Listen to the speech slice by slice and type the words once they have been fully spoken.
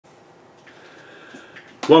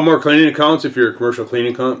Want more cleaning accounts if you're a commercial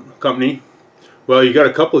cleaning company? Well, you got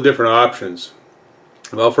a couple of different options.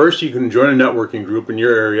 Well, first you can join a networking group in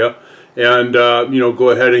your area and go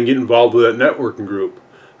ahead and get involved with that networking group.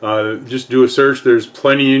 Just do a search. There's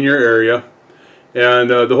plenty in your area, and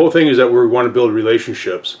the whole thing is that we want to build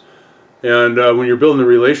relationships. And when you're building the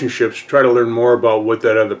relationships, try to learn more about what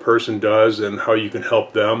that other person does and how you can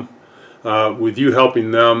help them. With you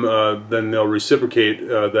helping them, then they'll reciprocate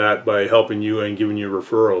that by helping you and giving you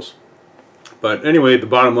referrals. But anyway, the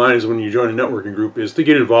bottom line is when you join a networking group is to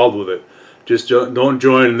get involved with it. Just don't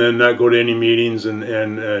join and then not go to any meetings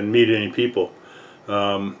and meet any people.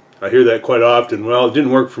 I hear that quite often. Well, it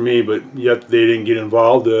didn't work for me, but yet they didn't get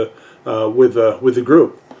involved with the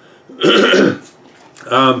group.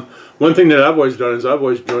 One thing that I've always done is I've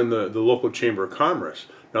always joined the local Chamber of Commerce.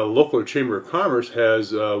 Now, the local Chamber of Commerce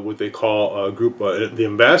has what they call a group, the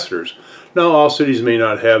ambassadors. Now, all cities may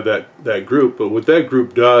not have that group, but what that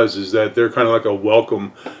group does is that they're kind of like a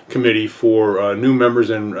welcome committee for new members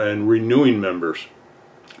and renewing members.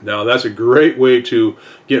 Now, that's a great way to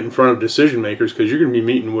get in front of decision makers, because you're going to be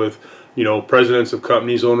meeting with, presidents of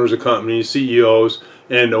companies, owners of companies, CEOs,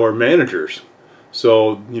 and or managers.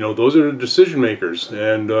 So, those are the decision makers,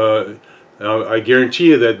 and I guarantee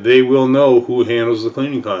you that they will know who handles the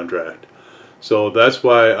cleaning contract. So that's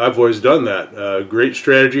why I've always done that. Great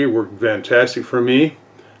strategy, worked fantastic for me.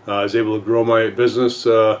 I was able to grow my business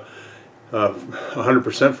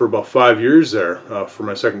 100% for about 5 years there for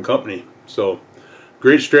my second company. So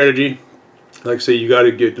great strategy. Like I say, you got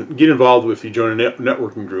to get involved if you join a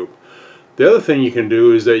networking group. The other thing you can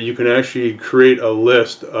do is that you can actually create a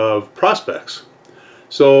list of prospects.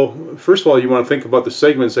 So first of all, you want to think about the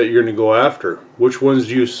segments that you're going to go after. Which ones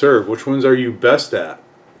do you serve? Which ones are you best at?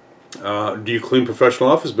 Do you clean professional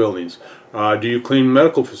office buildings? Do you clean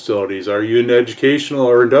medical facilities? Are you in educational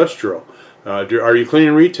or industrial? Are you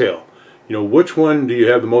cleaning retail? Which one do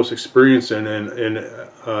you have the most experience in and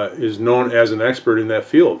is known as an expert in that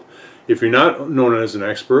field? If you're not known as an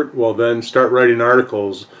expert, well then start writing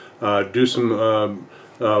articles, do some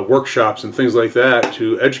workshops and things like that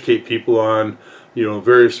to educate people on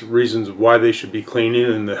various reasons why they should be cleaning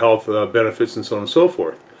and the health benefits and so on and so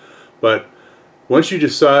forth. But once you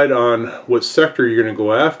decide on what sector you're going to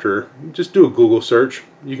go after, just do a Google search.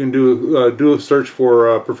 You can do a search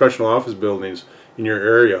for professional office buildings in your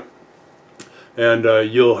area, and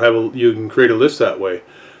you can create a list that way.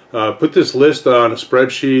 Put this list on a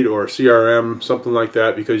spreadsheet or a CRM, something like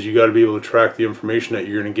that, because you got to be able to track the information that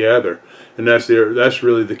you're going to gather, and that's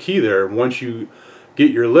really the key there. Once you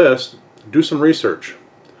get your list, do some research.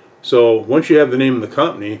 So once you have the name of the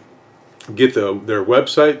company, get their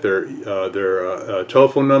website, their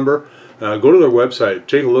telephone number, go to their website,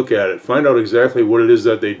 take a look at it, find out exactly what it is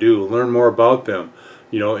that they do, learn more about them.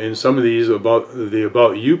 In some of these, the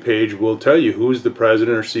About You page will tell you who's the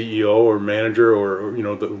president or CEO or manager or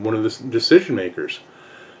one of the decision makers.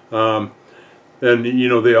 And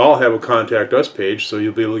they all have a Contact Us page, so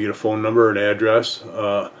you'll be able to get a phone number, an address,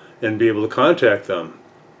 and be able to contact them.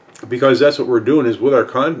 Because that's what we're doing is with our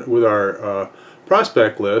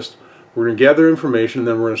prospect list, we're going to gather information,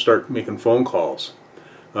 then we're going to start making phone calls.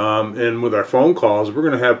 And with our phone calls, we're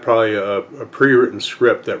going to have probably a pre-written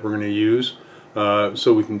script that we're going to use,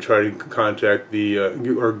 so we can try to contact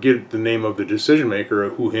or get the name of the decision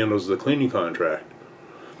maker who handles the cleaning contract.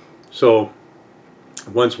 So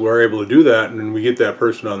once we're able to do that and we get that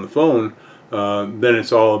person on the phone, then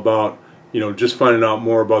it's all about just finding out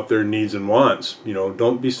more about their needs and wants.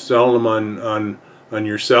 Don't be selling them on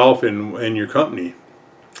yourself and your company,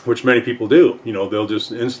 which many people do. They'll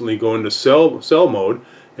just instantly go into sell mode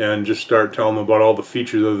and just start telling them about all the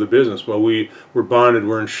features of the business. Well, we're bonded,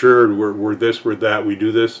 we're insured, we're this, we're that, we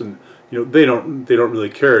do this, and they don't really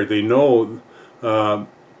care. They know,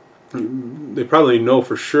 they probably know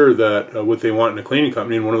for sure that what they want in a cleaning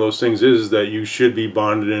company, and one of those things is that you should be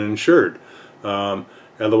bonded and insured.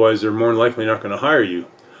 Otherwise, they're more than likely not going to hire you.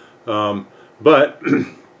 But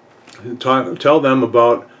tell them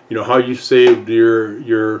about how you saved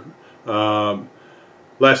your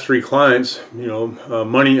last 3 clients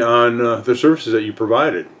money on the services that you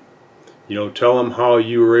provided. Tell them how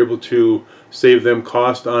you were able to save them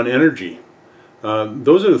cost on energy.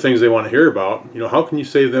 Those are the things they want to hear about. How can you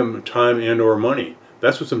save them time and or money?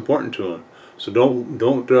 That's what's important to them. So don't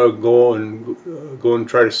go and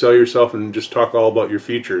try to sell yourself and just talk all about your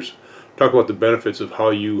features. Talk about the benefits of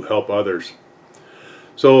how you help others.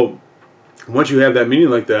 So once you have that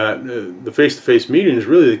meeting like that, the face-to-face meeting is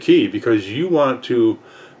really the key, because you want to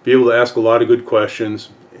be able to ask a lot of good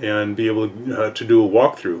questions and be able to do a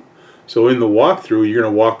walkthrough. So in the walkthrough, you're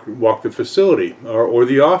going to walk the facility or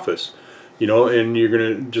the office. and you're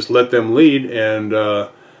going to just let them lead and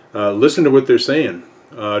listen to what they're saying.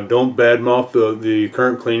 Don't badmouth the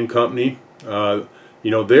current cleaning company. They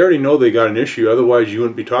already know they got an issue, otherwise you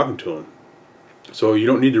wouldn't be talking to them. So you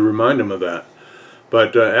don't need to remind them of that.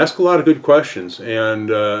 But ask a lot of good questions,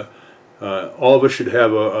 and all of us should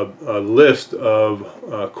have a list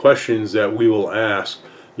of questions that we will ask,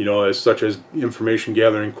 as such as information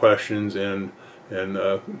gathering questions and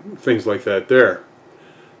things like that there.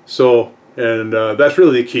 So, and that's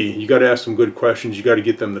really the key. You got to ask some good questions. You got to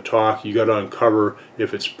get them to talk. You got to uncover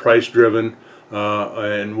if it's price driven,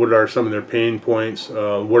 and what are some of their pain points.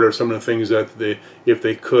 What are some of the things that if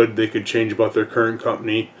they could change about their current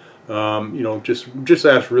company. Just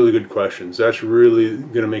ask really good questions. That's really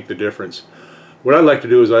going to make the difference. What I like to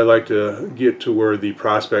do is I like to get to where the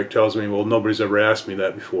prospect tells me, well, nobody's ever asked me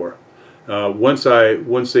that before. Once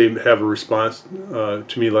they have a response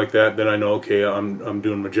to me like that, then I know, okay, I'm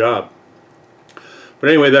doing my job. But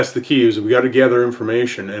anyway, that's the key, is we got to gather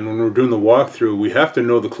information, and when we're doing the walkthrough, we have to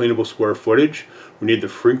know the cleanable square footage, we need the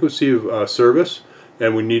frequency of service,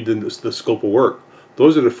 and we need the scope of work.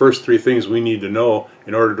 Those are the first three things we need to know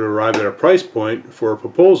in order to arrive at a price point for a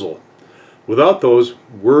proposal. Without those,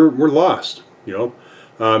 we're lost.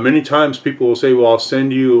 Many times people will say, "Well, I'll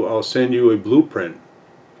send you a blueprint."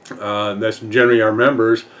 That's generally our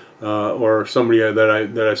members or somebody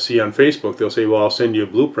that I see on Facebook. They'll say, "Well, I'll send you a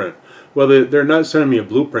blueprint." Well, they're not sending me a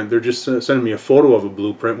blueprint. They're just sending me a photo of a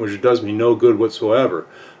blueprint, which does me no good whatsoever.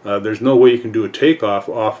 There's no way you can do a takeoff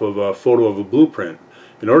off of a photo of a blueprint.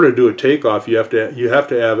 In order to do a takeoff, you have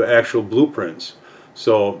to have actual blueprints.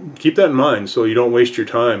 So keep that in mind, so you don't waste your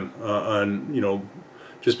time on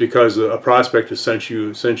just because a prospect has sent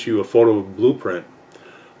you a photo of a blueprint.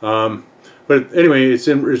 But anyway, it's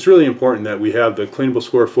really important that we have the cleanable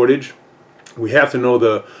square footage. We have to know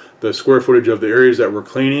the square footage of the areas that we're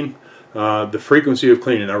cleaning, the frequency of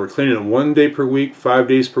cleaning. Are we cleaning it 1 day per week, 5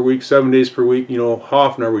 days per week, 7 days per week? How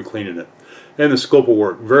often are we cleaning it? And the scope of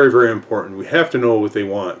work, very, very important. We have to know what they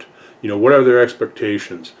want. What are their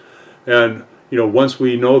expectations? And once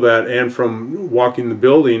we know that, and from walking the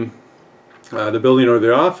building or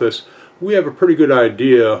the office, we have a pretty good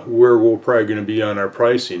idea where we're probably going to be on our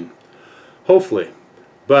pricing, hopefully.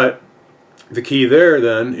 But the key there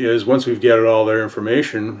then is, once we've gathered all their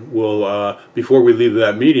information, we'll before we leave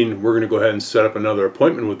that meeting, we're going to go ahead and set up another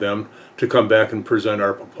appointment with them to come back and present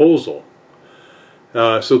our proposal.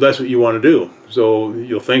 So that's what you want to do. So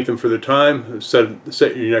you'll thank them for their time,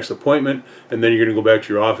 set your next appointment, and then you're going to go back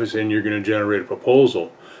to your office and you're going to generate a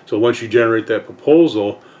proposal. So once you generate that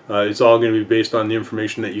proposal, it's all going to be based on the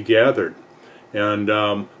information that you gathered. And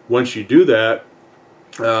once you do that,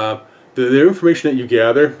 the information that you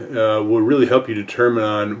gather will really help you determine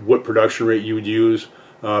on what production rate you would use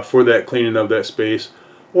for that cleaning of that space,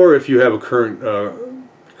 or if you have a current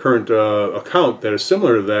account that is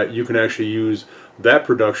similar to that, you can actually use that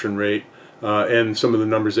production rate and some of the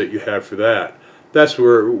numbers that you have for that. That's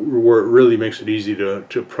where it really makes it easy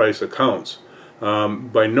to price accounts.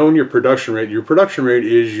 By knowing your production rate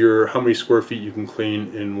is how many square feet you can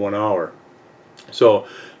clean in 1 hour. So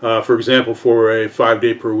for example, for a 5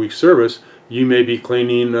 day per week service, you may be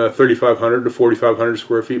cleaning 3,500 to 4,500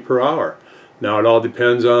 square feet per hour. Now it all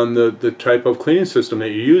depends on the type of cleaning system that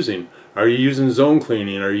you're using. Are you using zone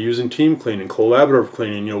cleaning? Are you using team cleaning, collaborative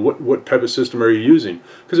cleaning? What type of system are you using?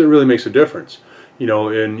 Because it really makes a difference.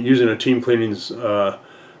 In using a team cleaning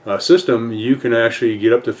system, you can actually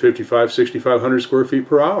get up to 5,500, 6,500 square feet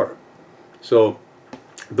per hour. So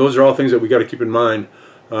those are all things that we got to keep in mind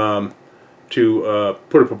to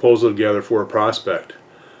put a proposal together for a prospect.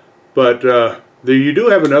 But you do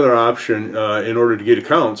have another option in order to get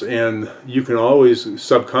accounts, and you can always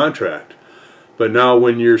subcontract. But now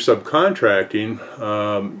when you're subcontracting,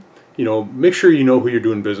 make sure you know who you're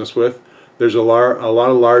doing business with. There's a lot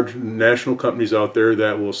of large national companies out there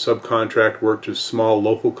that will subcontract work to small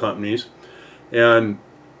local companies, and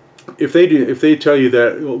if they tell you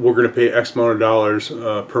that we're going to pay X amount of dollars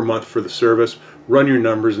per month for the service, run your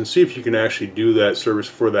numbers and see if you can actually do that service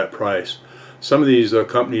for that price. Some of these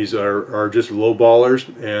companies are just low ballers,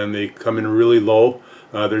 and they come in really low.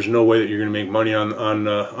 There's no way that you're going to make money on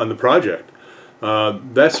the project.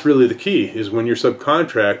 That's really the key, is when you're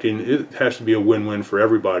subcontracting, it has to be a win-win for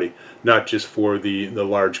everybody, not just for the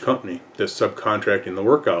large company that's subcontracting the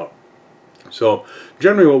work out. So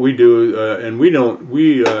generally what we do, and we never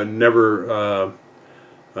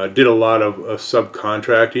did a lot of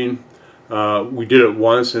subcontracting. We did it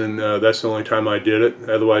once, and that's the only time I did it.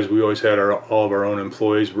 Otherwise, we always had all of our own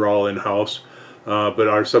employees. We're all in-house. But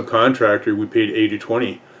our subcontractor, we paid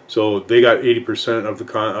 80-20. So they got 80% of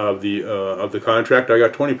the contract. I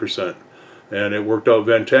got 20%. and it worked out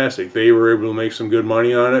fantastic. They were able to make some good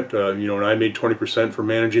money on it, you know, and I made 20% for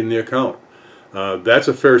managing the account. That's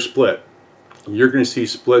a fair split. You're going to see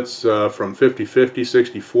splits from 50-50,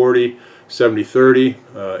 60-40, 70-30,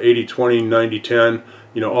 80-20, 90-10,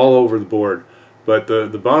 you know, all over the board. But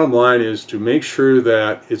the bottom line is to make sure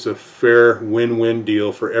that it's a fair win-win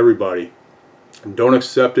deal for everybody. Don't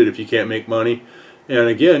accept it if you can't make money. And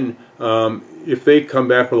again, if they come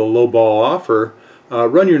back with a low ball offer,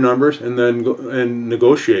 run your numbers and then go and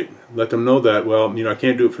negotiate. Let them know that, well, you know, I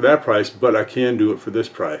can't do it for that price, but I can do it for this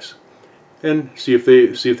price. And see if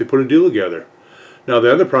they put a deal together. Now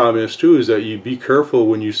the other problem is too is that you be careful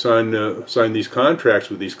when you sign these contracts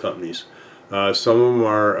with these companies. Some of them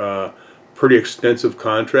are pretty extensive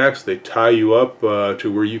contracts. They tie you up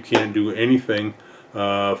to where you can't do anything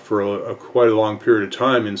for quite a long period of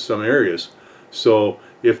time in some areas. So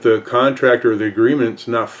if the contract or the agreement's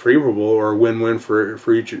not favorable or a win-win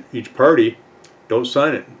for each party, don't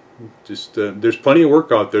sign it. Just there's plenty of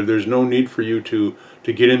work out there. There's no need for you to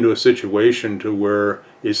get into a situation to where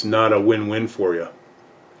it's not a win-win for you.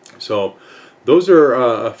 So those are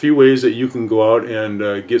a few ways that you can go out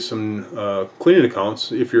and get some cleaning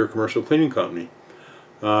accounts if you're a commercial cleaning company.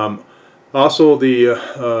 Also,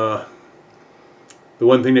 the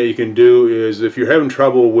one thing that you can do is if you're having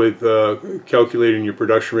trouble with calculating your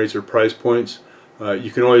production rates or price points,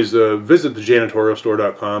 you can always visit the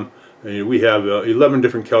janitorialstore.com. We have 11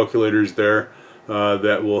 different calculators there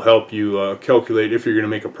that will help you calculate if you're going to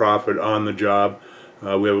make a profit on the job.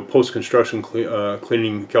 We have a post-construction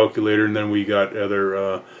cleaning calculator, and then we got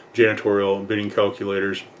other janitorial bidding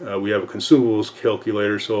calculators. We have a consumables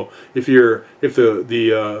calculator. So if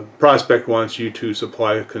the prospect wants you to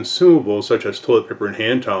supply consumables such as toilet paper and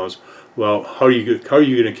hand towels, well, how are you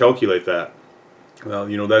going to calculate that? Well,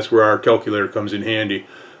 you know, that's where our calculator comes in handy.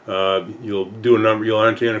 You'll do a number, you'll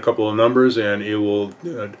enter in a couple of numbers, and it will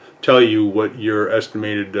tell you what your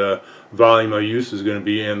estimated volume of use is going to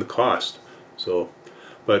be and the cost. So,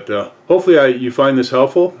 but hopefully you find this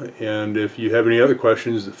helpful, and if you have any other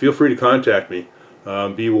questions, feel free to contact me.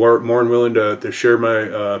 Be more than willing to share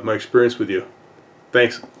my experience with you.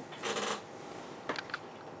 Thanks.